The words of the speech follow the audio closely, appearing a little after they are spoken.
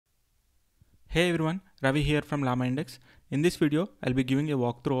Hey everyone, Ravi here from Llama Index. In this video, I'll be giving a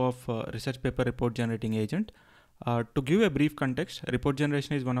walkthrough of research paper report generating agent. To give a brief context, report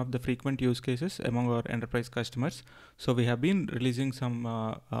generation is one of the frequent use cases among our enterprise customers. So we have been releasing some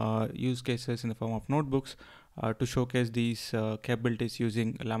use cases in the form of notebooks to showcase these capabilities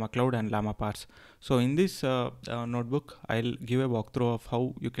using Llama Cloud and Llama Parse. So in this notebook, I'll give a walkthrough of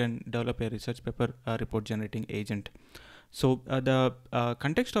how you can develop a research paper report generating agent. So the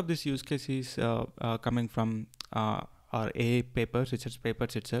context of this use case is coming from our AI papers, research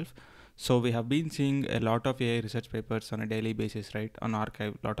papers itself. So we have been seeing a lot of AI research papers on a daily basis, right? On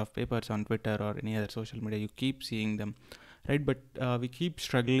arXiv, a lot of papers on Twitter or any other social media, you keep seeing them, right? But we keep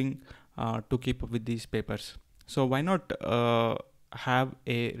struggling to keep up with these papers. So why not have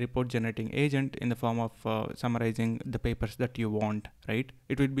a report generating agent in the form of summarizing the papers that you want, right?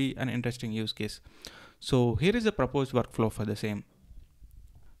 It would be an interesting use case. So here is a proposed workflow for the same.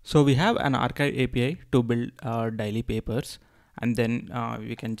 So we have an arXiv API to build daily papers, and then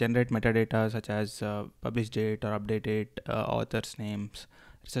we can generate metadata such as publish date or update date, authors names,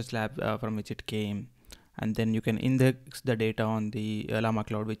 research lab from which it came, and then you can index the data on the Llama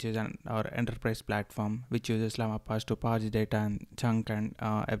Cloud, which is our enterprise platform, which uses Llama Parse to parse data and chunk, and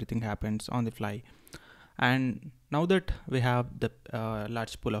everything happens on the fly. And now that we have the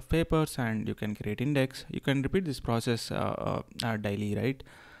large pool of papers and you can create index, you can repeat this process daily, right?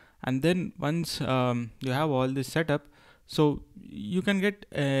 And then once you have all this set up, so you can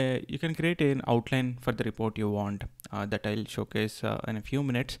create an outline for the report you want that I'll showcase in a few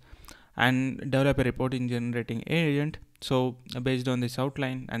minutes, and develop a report in generating agent. So based on this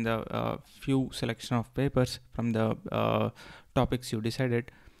outline and the few selection of papers from the topics you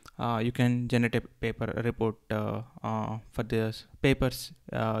decided, you can generate a paper report for the papers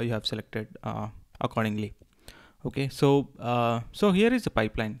you have selected accordingly. Okay, so here is the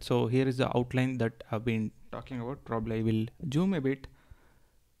pipeline. So here is the outline that I've been talking about. Probably I will zoom a bit.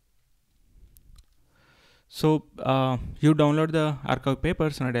 So you download the arXiv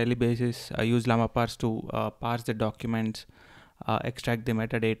papers on a daily basis. Use Llama Parse to parse the documents, extract the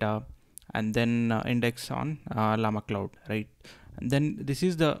metadata, and then index on Llama Cloud, right? And then this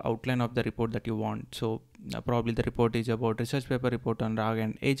is the outline of the report that you want. So probably the report is about research paper report on RAG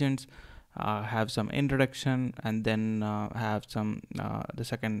and agents. Have some introduction, and then have some the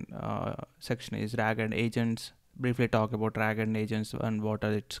second section is RAG and agents. Briefly talk about RAG and agents and what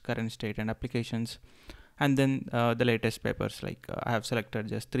are its current state and applications. And then the latest papers, like I have selected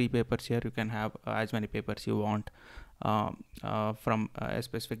just 3 papers here. You can have as many papers you want from a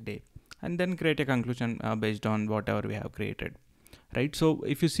specific day, and then create a conclusion based on whatever we have created, right? So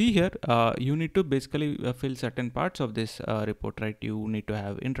if you see here, you need to basically fill certain parts of this report, right? You need to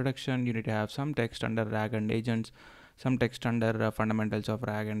have introduction, you need to have some text under RAG and agents, some text under fundamentals of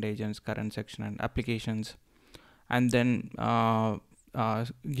RAG and agents, current section and applications, and then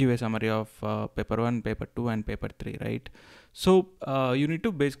give a summary of paper 1, paper 2 and paper 3, right? So you need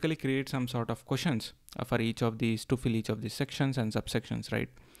to basically create some sort of questions for each of these to fill each of these sections and subsections, right?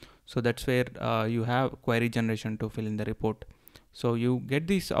 So that's where you have query generation to fill in the report. So you get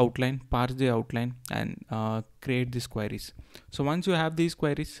this outline, parse the outline, and create these queries. So once you have these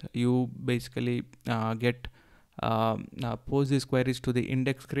queries, you basically pose these queries to the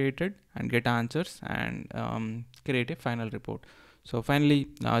index created and get answers, and create a final report. So finally,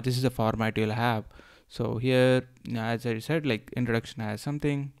 this is the format you'll have. So here, as I said, like introduction has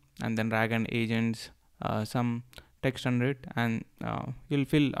something, and then RAG and agents, some text under it, and you'll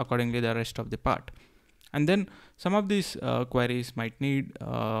fill accordingly the rest of the part. And then some of these queries might need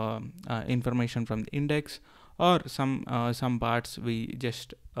information from the index, or some parts we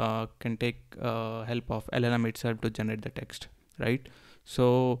just can take help of LLM itself to generate the text, right?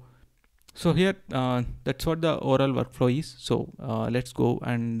 So here that's what the overall workflow is. So let's go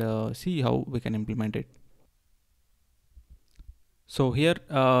and see how we can implement it. So here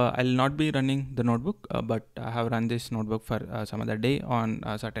I'll not be running the notebook, but I have run this notebook for some other day on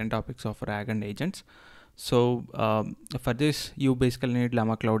certain topics of RAG and agents. So for this, you basically need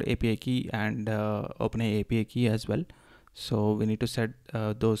Llama Cloud API key and OpenAI API key as well. So we need to set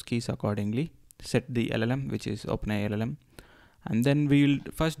those keys accordingly. Set the LLM, which is OpenAI LLM. And then we'll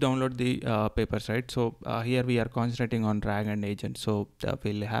first download the papers, right? So here we are concentrating on RAG and agent. So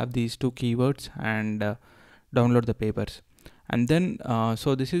we'll have these 2 keywords and download the papers. And then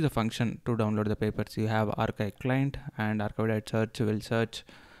so this is the function to download the papers. You have arXiv client, and arXiv.search will search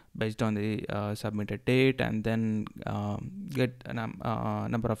based on the submitted date, and then get a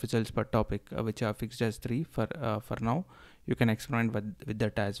number of results per topic, which are fixed as 3 for now. You can experiment with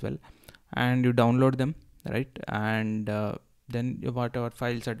that as well, and you download them, right? And then whatever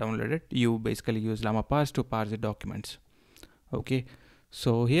files are downloaded, you basically use llama parse to parse the documents. Okay,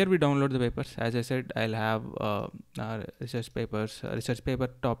 so here we download the papers. As I said, I'll have research paper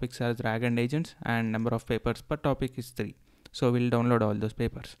topics as drag and agents, and number of papers per topic is 3. So we'll download all those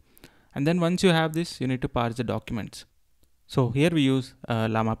papers. And then once you have this, you need to parse the documents. So here we use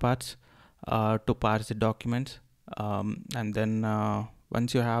llama parse to parse the documents. And then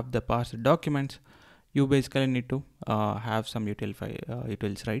once you have the parsed documents, you basically need to have some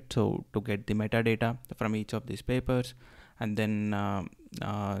utils, right? So to get the metadata from each of these papers, and then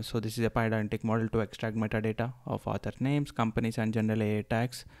so this is a pydantic model to extract metadata of author names, companies, and general AI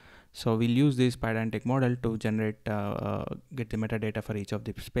tags. So we'll use this pydantic model to generate get the metadata for each of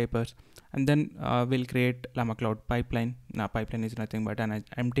these papers, and then we'll create llama cloud pipeline. Now pipeline is nothing but an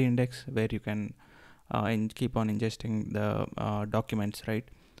empty index where you can keep on ingesting the documents, right?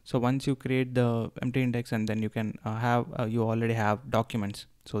 So once you create the empty index, and then you can you already have documents,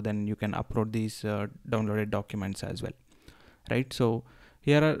 so then you can upload these downloaded documents as well, right? So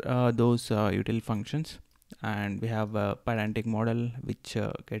here are those util functions, and we have a pydantic model which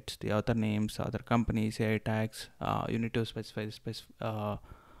gets the author names, other companies, AI tags. You need to specify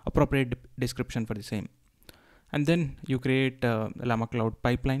appropriate description for the same, and then you create a llama cloud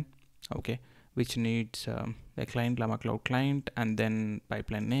pipeline, okay, which needs a client, llama cloud client, and then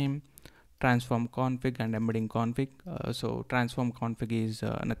pipeline name, transform config, and embedding config. So transform config is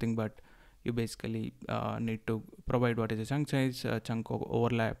nothing but you basically need to provide what is the chunk size, chunk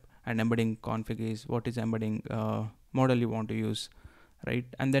overlap, and embedding config is what is embedding model you want to use, right?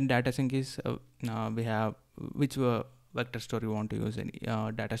 And then data sync is we have which vector store you want to use, any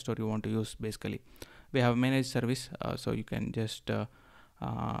data store you want to use. Basically we have managed service, so you can just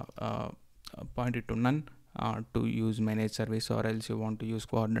point it to none to use managed service, or else you want to use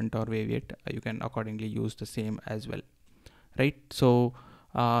coordinate or waviate, you can accordingly use the same as well, right? So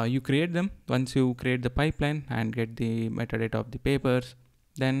you create them. Once you create the pipeline and get the metadata of the papers,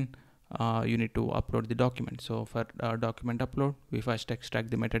 then you need to upload the document. So for document upload, we first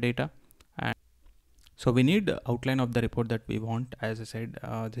extract the metadata, and so we need the outline of the report that we want. As I said,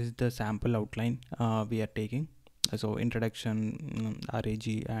 this is the sample outline we are taking. So introduction,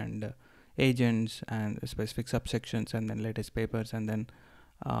 RAG, and agents, and specific subsections, and then latest papers, and then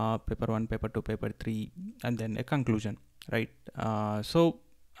paper 1, paper 2, paper 3, and then a conclusion, right? So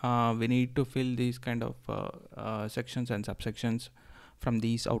we need to fill these kind of sections and subsections from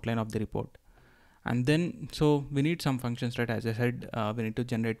these outline of the report. And then so we need some functions, right? As I said, we need to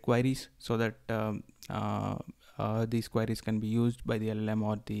generate queries so that these queries can be used by the LLM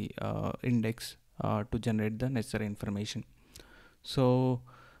or the index to generate the necessary information. So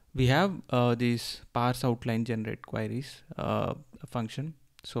we have this parse outline generate queries function.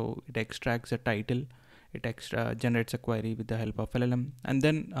 So it extracts a title, it generates a query with the help of LLM, and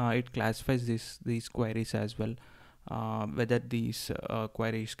then it classifies these queries as well, whether these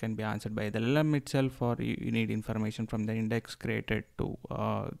queries can be answered by the LLM itself, or you need information from the index created to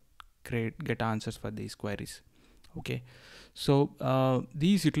get answers for these queries. Okay, so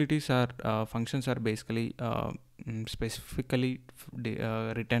these utilities are functions are basically specifically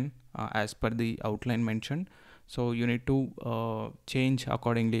written as per the outline mentioned. So you need to change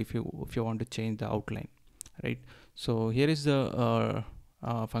accordingly if you want to change the outline, right? So here is the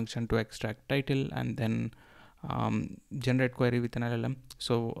function to extract title, and then generate query with an LLM.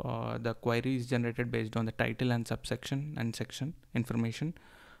 So the query is generated based on the title and subsection and section information,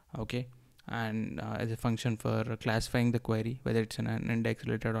 okay, and as a function for classifying the query, whether it's an index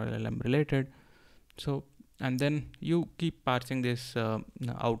related or LLM related. So and then you keep parsing this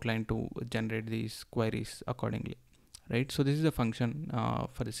outline to generate these queries accordingly, right? So this is a function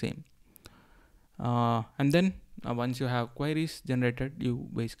for the same, and then once you have queries generated, you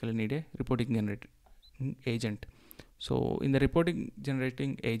basically need a reporting generating agent. So in the reporting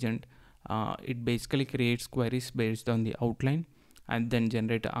generating agent, it basically creates queries based on the outline, and then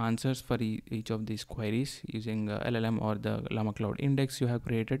generate answers for each of these queries using LLM or the llama cloud index you have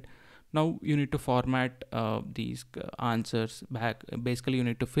created. Now you need to format these answers back. Basically you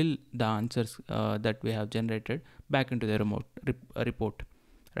need to fill the answers that we have generated back into the report,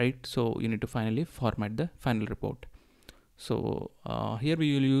 right? So you need to finally format the final report. So here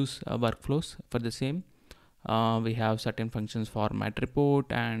we will use workflows for the same. We have certain functions: format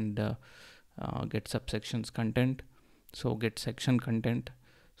report, and get subsections content, so get section content.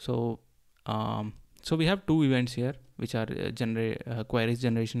 So so we have two events here, which are queries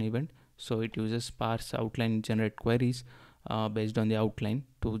generation event. So it uses parse outline generate queries based on the outline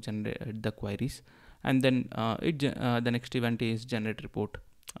to generate the queries, and then the next event is generate report.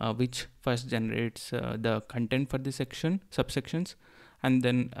 which first generates the content for the subsections, and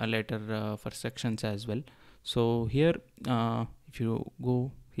then later for sections as well. So here, if you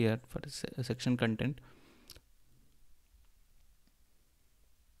go here for the section content,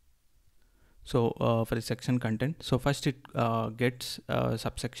 so for the section content, so first it gets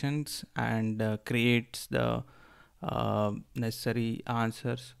subsections and creates the necessary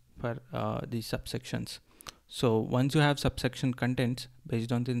answers for these subsections. So once you have subsection contents,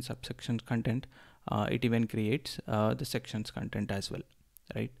 based on the subsection content, it even creates the sections content as well,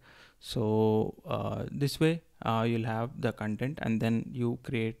 right? So this way you'll have the content, and then you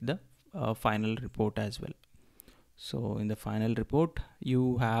create the final report as well. So in the final report,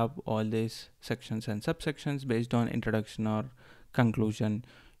 you have all these sections and subsections based on introduction or conclusion.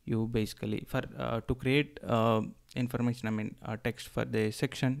 You basically, for to create information, text for the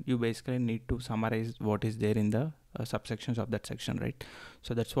section, you basically need to summarize what is there in the subsections of that section, right?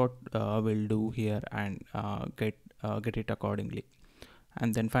 So that's what we'll do here, and get it accordingly.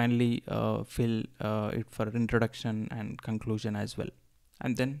 And then finally fill it for introduction and conclusion as well,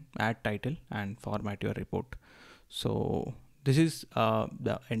 and then add title and format your report. So this is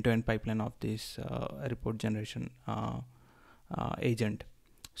the end-to-end pipeline of this report generation agent.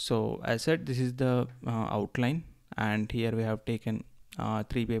 So as said, this is the outline, and here we have taken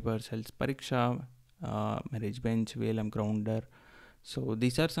 3 papers: Health Pariksha, Marriage Bench, VLM Grounder. So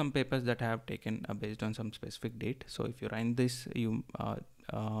these are some papers that I have taken based on some specific date. So if you run this, you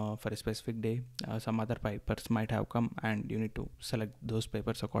for a specific day, some other papers might have come, and you need to select those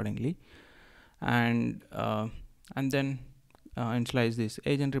papers accordingly. And then initialize this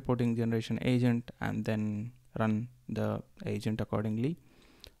agent reporting generation agent, and then run the agent accordingly,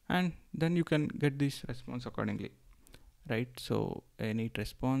 and then you can get this response accordingly, right? So init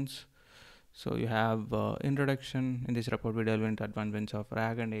response. So you have introduction. In this report, we delve into advancements of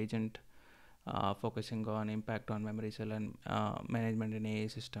RAG and agent, focusing on impact on memory cell and management in AI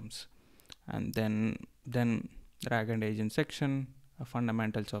systems. And then RAG and agent section,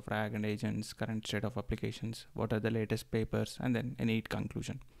 fundamentals of RAG and agents, current state of applications, what are the latest papers, and then a neat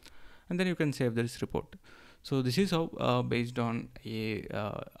conclusion. And then you can save this report. So this is how based on a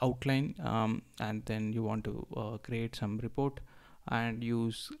outline, and then you want to create some report and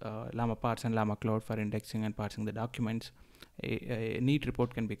use Llama Parse and Llama Cloud for indexing and parsing the documents, a neat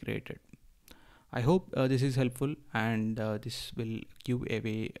report can be created. I hope this is helpful, and this will give a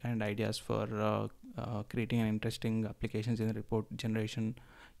way and ideas for creating an interesting applications in the report generation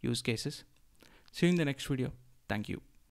use cases. See you in the next video. Thank you.